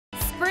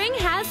Spring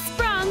has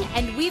sprung,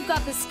 and we've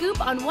got the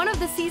scoop on one of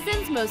the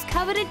season's most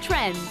coveted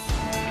trends.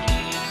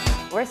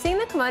 We're seeing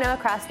the kimono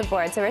across the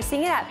board. So we're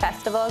seeing it at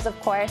festivals,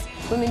 of course,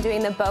 women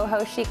doing the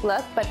boho chic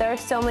look, but there are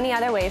so many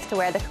other ways to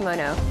wear the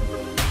kimono.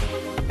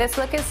 This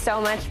look is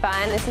so much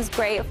fun. This is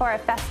great for a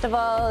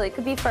festival. It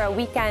could be for a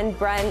weekend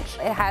brunch.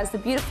 It has the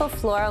beautiful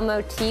floral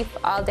motif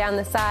all down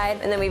the side,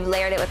 and then we've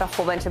layered it with a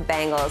whole bunch of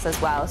bangles as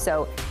well.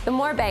 So the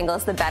more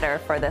bangles, the better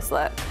for this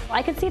look.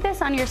 I could see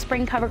this on your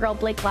spring cover girl,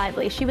 Blake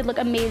Lively. She would look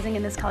amazing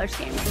in this color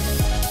scheme.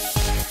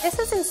 This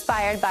is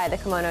inspired by the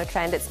kimono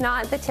trend. It's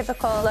not the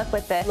typical look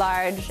with the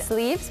large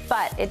sleeves,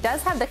 but it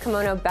does have the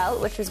kimono belt,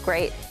 which is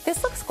great.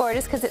 This looks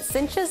gorgeous because it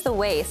cinches the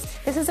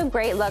waist. This is a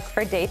great look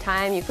for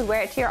daytime. You could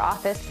wear it to your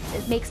office.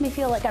 It makes me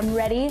feel like I'm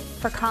ready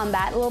for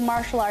combat, a little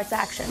martial arts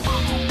action.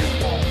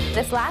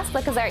 This last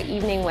look is our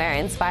evening wear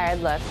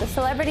inspired look. The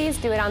celebrities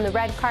do it on the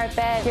red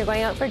carpet. You're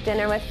going out for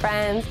dinner with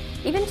friends,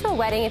 even to a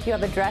wedding if you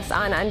have a dress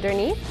on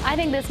underneath. I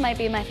think this might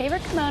be my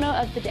favorite kimono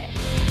of the day.